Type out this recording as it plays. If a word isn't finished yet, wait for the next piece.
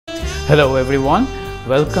Hello everyone,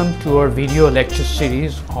 welcome to our video lecture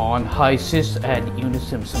series on HYSYS and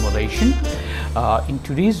UNISIM simulation. In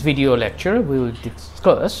today's video lecture, we will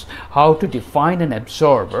discuss how to define an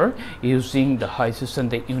absorber using the HYSYS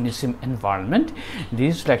and the UNISIM environment.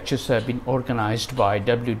 These lectures have been organized by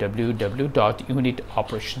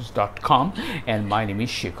www.Unitoperation.com, and my name is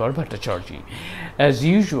Shekhar Bhattacharjee. As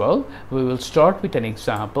usual, we will start with an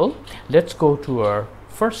example. Let's go to our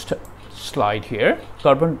first slide here.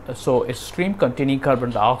 So a stream containing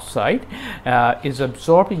carbon dioxide is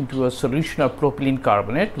absorbed into a solution of propylene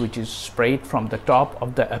carbonate, which is sprayed from the top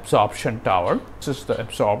of the absorption tower. This is the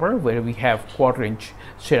absorber where we have 1/4-inch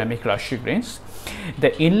ceramic Rashi grains.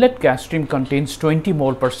 The inlet gas stream contains 20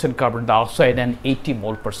 mole% carbon dioxide and 80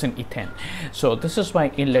 mole% ethane. So this is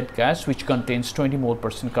my inlet gas, which contains 20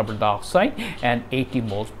 mole% carbon dioxide and 80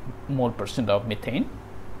 mole% of methane.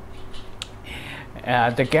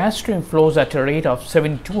 The gas stream flows at a rate of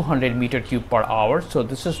 7200 meter cube per hour. So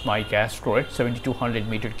this is my gas flow rate, 7200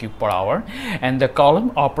 meter cube per hour, and the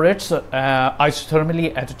column operates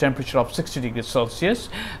isothermally at a temperature of 60 degrees Celsius,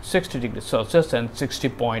 and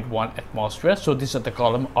 60.1 atmosphere. So these are the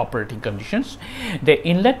column operating conditions. The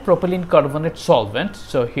inlet propylene carbonate solvent,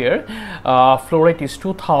 so here flow rate is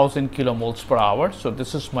 2000 kilomoles per hour. So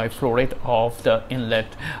this is my flow rate of the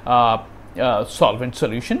inlet solvent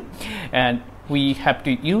solution, and we have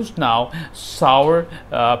to use now sour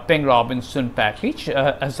Peng-Robinson package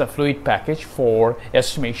as a fluid package for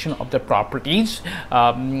estimation of the properties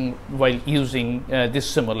while using this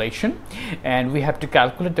simulation. And we have to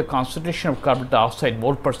calculate the concentration of carbon dioxide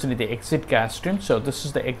mole% in the exit gas stream. So this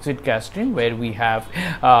is the exit gas stream where we have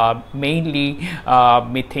mainly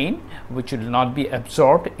methane, which will not be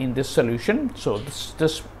absorbed in this solution. So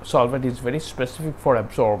this solvent is very specific for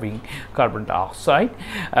absorbing carbon dioxide.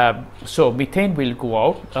 So methane will go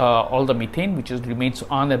out, all the methane which remains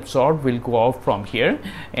unabsorbed will go out from here,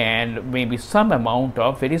 and maybe some amount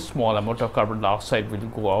of, very small amount of carbon dioxide will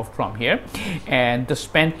go out from here. And the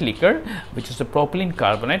spent liquor, which is the propylene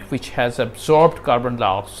carbonate, which has absorbed carbon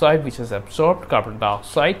dioxide,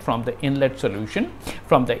 from the inlet solution,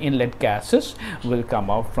 from the inlet gases, will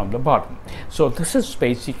come out from the bottom. So this is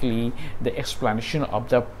basically the explanation of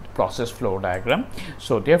the process flow diagram.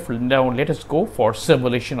 So therefore now let us go for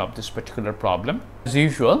simulation of this particular problem. As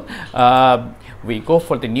usual, we go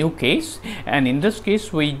for the new case, and in this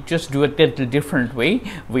case we just do it a little different way.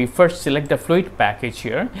 We first select the fluid package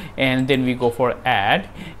here, and then we go for add,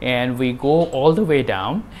 and we go all the way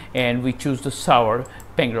down, and we choose the sour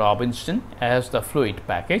Peng-Robinson as the fluid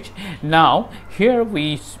package. Now here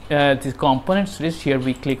we the components list, here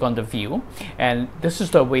we click on the view, and this is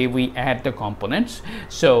the way we add the components.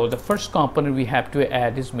 So the first component we have to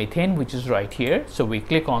add is methane, which is right here. So we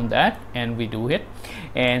click on that and we do it,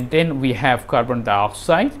 and then we have carbon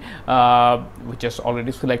dioxide, which is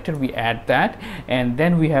already selected. We add that, and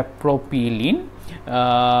then we have propylene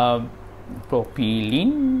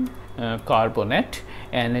carbonate,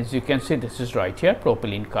 and as you can see, this is right here,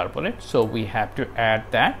 propylene carbonate. So we have to add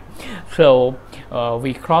that. So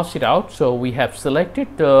we cross it out. So we have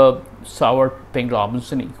selected the sour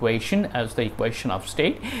Peng-Robinson equation as the equation of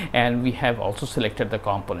state, and we have also selected the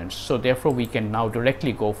components. So therefore we can now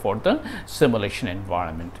directly go for the simulation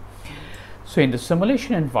environment. So in the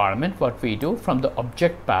simulation environment, what we do, from the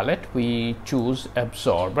object palette we choose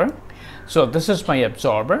absorber. So this is my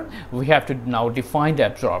absorber. We have to now define the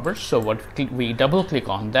absorber. So we double click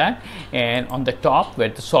on that, and on the top where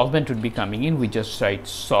the solvent would be coming in, we just write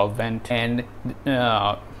solvent, and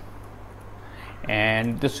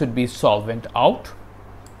this would be solvent out,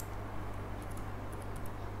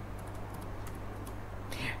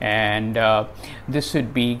 and this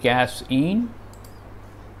would be gas in,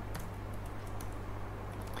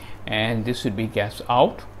 and this would be gas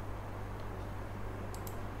out.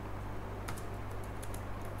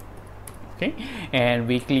 Okay, and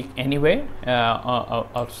we click anywhere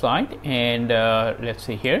outside, and let's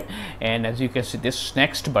say here, and as you can see, this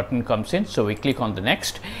next button comes in. So we click on the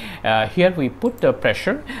next. Here we put the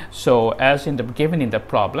pressure. So as given in the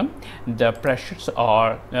problem, the pressures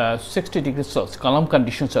are 60 degrees Celsius. Column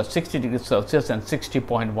conditions are 60 degrees Celsius and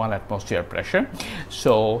 60.1 atmosphere pressure.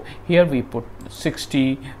 So here we put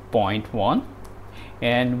 60.1,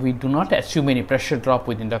 and we do not assume any pressure drop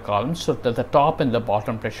within the column, so the top and the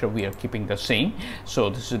bottom pressure we are keeping the same. So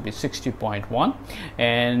this will be 60.1,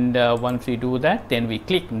 and once we do that, then we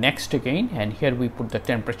click next again, and here we put the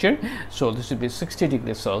temperature. So this will be 60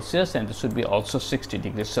 degrees Celsius, and this will be also 60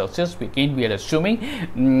 degrees Celsius. Again, we are assuming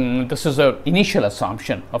this is a initial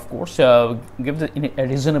assumption. Of course, give a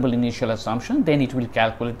reasonable initial assumption, then it will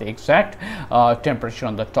calculate the exact temperature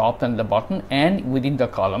on the top and the bottom and within the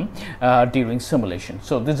column during simulation.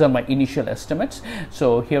 So these are my initial estimates.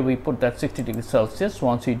 So here we put that 60 degrees Celsius.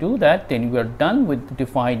 Once we do that, then we are done with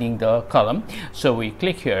defining the column. So we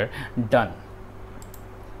click here, done.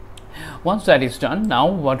 Once that is done, now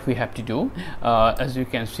what we have to do, as you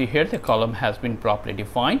can see here, the column has been properly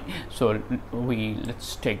defined. So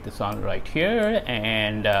let's take this on right here,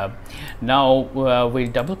 and now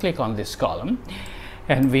we'll double click on this column,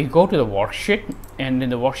 and we go to the worksheet, and in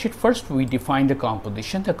the worksheet first we define the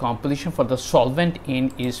composition. The composition for the solvent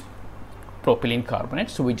in is propylene carbonate,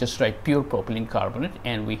 so we just write pure propylene carbonate,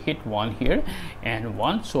 and we hit 1 here and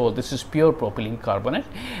 1. So this is pure propylene carbonate.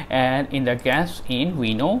 And in the gas in,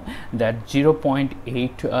 we know that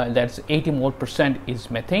 0.8 that's 80 mole percent is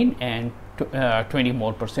methane, and 20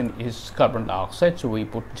 mole percent is carbon dioxide. So we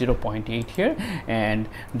put 0.8 here and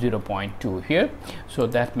 0.2 here, so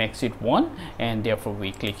that makes it 1, and therefore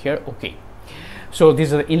we click here OK. So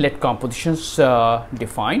these are the inlet compositions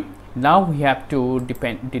defined. Now we have to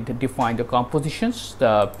define the compositions.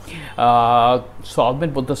 The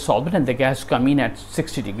solvent, both the solvent and the gas come in at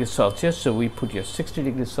 60 degrees Celsius. So we put here 60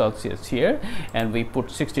 degrees Celsius here, and we put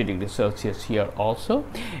 60 degrees Celsius here also.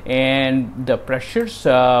 And the pressures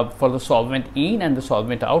for the solvent in and the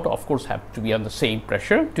solvent out, of course, have to be on the same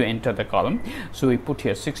pressure to enter the column. So we put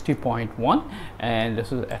here 60.1, and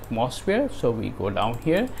this is atmosphere. So we go down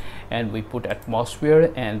here and we put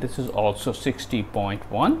atmosphere, and this is also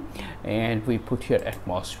 60.1. And we put here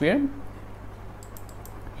atmosphere.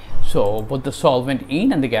 So both the solvent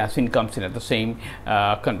in and the gas in comes in at the same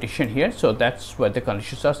condition here. So that's where the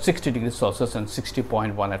conditions are 60 degrees Celsius and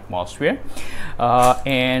 60.1 atmosphere.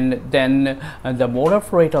 And then the molar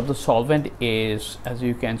flow rate of the solvent is, as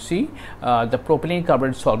you can see, the propylene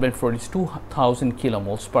carbonate solvent flow is 2000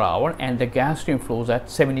 kilomoles per hour, and the gas stream flows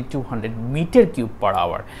at 7200 meter cube per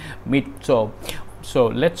hour. So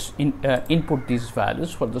let's input these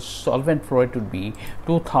values. For the solvent flow rate would be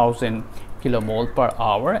 2000 kilomole per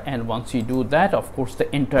hour, and once you do that, of course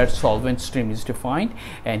the entire solvent stream is defined,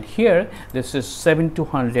 and here this is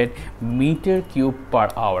 7200 meter cube per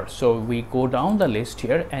hour. So we go down the list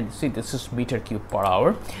here and see this is meter cube per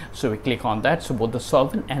hour. So we click on that. So both the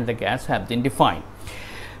solvent and the gas have been defined.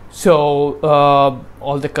 So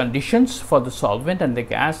all the conditions for the solvent and the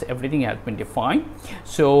gas, everything has been defined.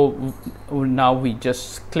 So now we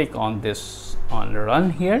just click on this on run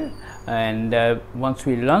here, and once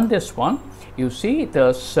we run this one, you see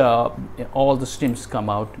this all the streams come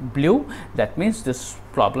out blue. That means this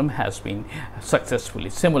problem has been successfully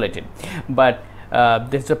simulated. But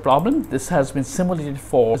there's a problem. This has been simulated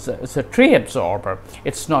for it's a tray absorber.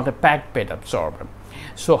 It's not a packed bed absorber.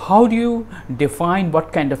 So how do you define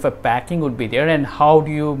what kind of a packing would be there, and how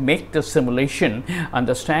do you make the simulation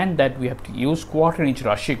understand that we have to use 1/4 inch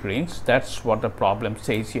Rashi grains? That's what the problem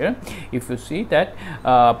says here. If you see that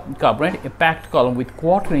carbonate, a packed column with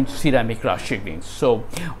 1/4 inch ceramic Rashi grains. So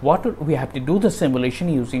what we have to do the simulation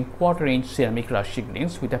using 1/4 inch ceramic Rashi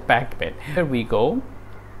grains with a packed bed. Here we go.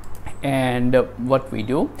 And what we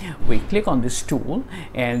do, we click on this tool,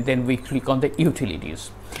 and then we click on the utilities.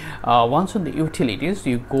 Once on the utilities,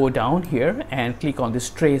 you go down here and click on this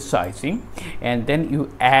tray sizing, and then you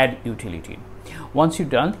add utility. Once you're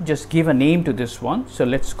done, just give a name to this one. So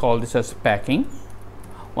let's call this as packing.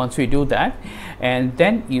 Once we do that, and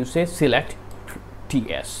then you say select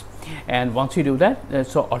TS. And once you do that,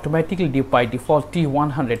 so automatically by default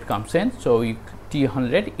T100 comes in. So you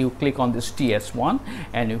T100, you click on this TS1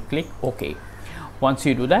 and you click OK. Once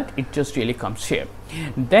you do that, it just really comes here.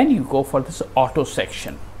 Then you go for this auto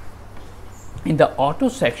section. In the auto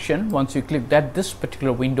section, once you click that, this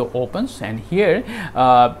particular window opens, and here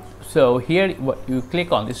so here you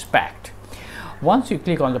click on this packed. Once you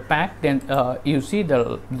click on the pack, then you see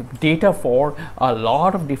the data for a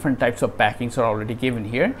lot of different types of packings are already given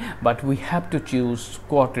here, but we have to choose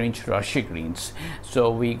 1/4 inch Rashi greens. So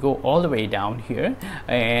we go all the way down here,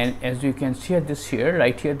 and as you can see this here,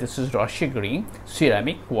 right here, this is Rashi green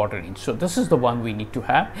ceramic 1/4 inch. So this is the one we need to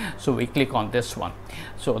have. So we click on this one.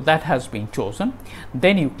 So that has been chosen.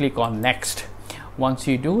 Then you click on next. Once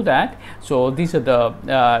you do that, so these are the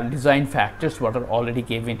design factors what are already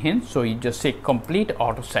given in. So you just say complete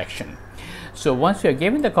auto section. So once you are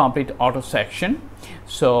given the complete auto section,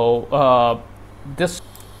 so this,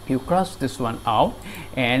 you cross this one out,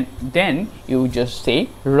 and then you just say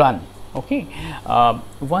run. Okay,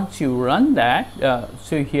 once you run that,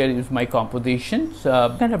 so here is my compositions,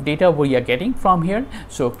 kind of data we are getting from here.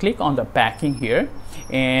 So click on the packing here,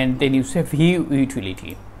 and then you say view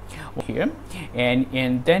utility here,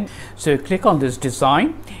 and then so click on this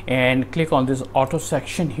design and click on this auto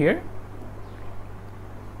section here,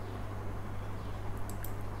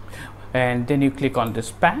 and then you click on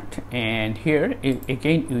this packed, and here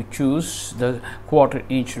again you choose the 1/4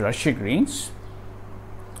 inch Russia greens.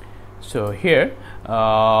 So here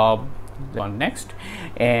on next,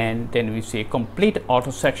 and then we say complete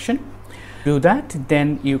auto section. Do that,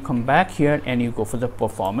 then you come back here and you go for the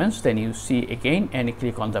performance, then you see again and you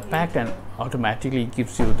click on the packed, and automatically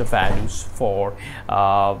gives you the values for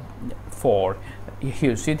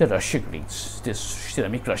here you see the Russia greens, this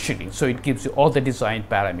ceramic Russia green. So it gives you all the design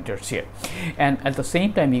parameters here, and at the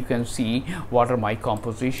same time you can see what are my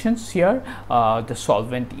compositions here, the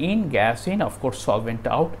solvent in, gas in, of course solvent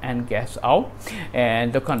out and gas out,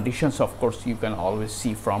 and the conditions of course you can always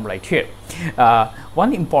see from right here.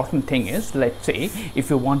 One important thing is, let's say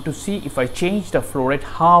if you want to see if I change the flow rate,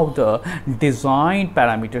 how the design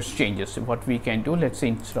parameters changes. What we can do, let's say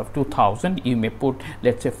instead of 2000 you may put,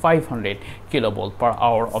 let's say 500 kilovolt per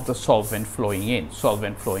hour of the solvent flowing in.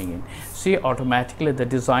 See, automatically the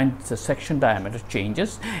design, the section diameter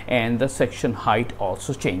changes and the section height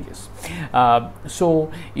also changes.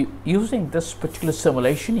 So using this particular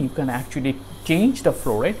simulation you can actually change the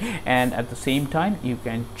flow rate, and at the same time you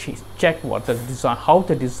can check what the design, how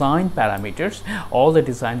the design parameters, all the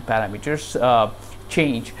design parameters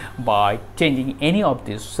change by changing any of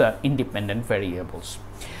these independent variables.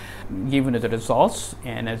 Given the results,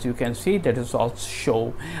 and as you can see the results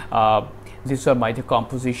show these are my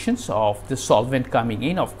compositions of the solvent coming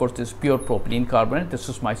in. Of course, this pure propylene carbonate. This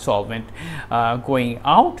is my solvent going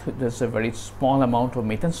out. There's a very small amount of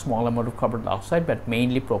methane, small amount of carbon dioxide, but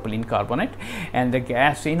mainly propylene carbonate. And the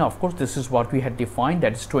gas in, of course, this is what we had defined,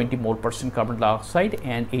 that is 20 mole% carbon dioxide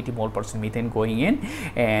and 80 mole% methane going in.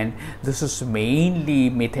 And this is mainly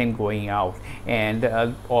methane going out, and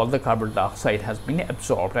all the carbon dioxide has been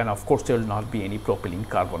absorbed, and of course there will not be any propylene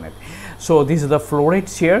carbonate. So these are the flow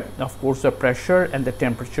rates here. Of course, the pressure and the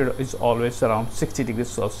temperature is always around 60 degrees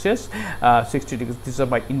Celsius. 60 degrees, these are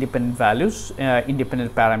my independent values,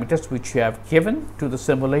 independent parameters which you have given to the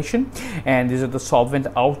simulation, and these are the solvent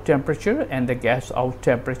out temperature and the gas out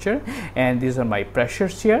temperature, and these are my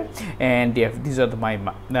pressures here, and these are my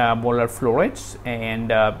molar flow rates.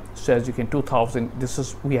 And so as you can, 2000, this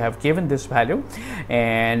is, we have given this value,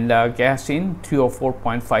 and gas in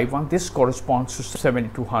 304.51, this corresponds to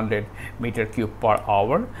 7200 meter cube per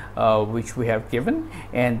hour, which we have given,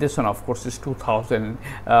 and this one of course is 2000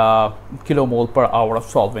 kilomole per hour of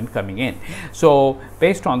solvent coming in. So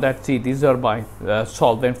based on that, see, these are my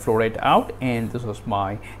solvent flow rate out, and this was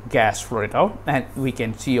my gas flow rate out, and we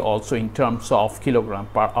can see also in terms of kilogram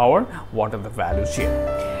per hour what are the values here.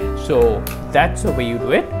 So that's the way you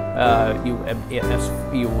do it.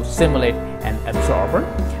 You simulate an absorber.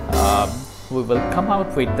 We will come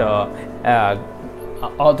out with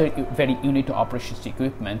other very unit operations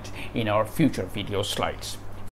equipment in our future video slides.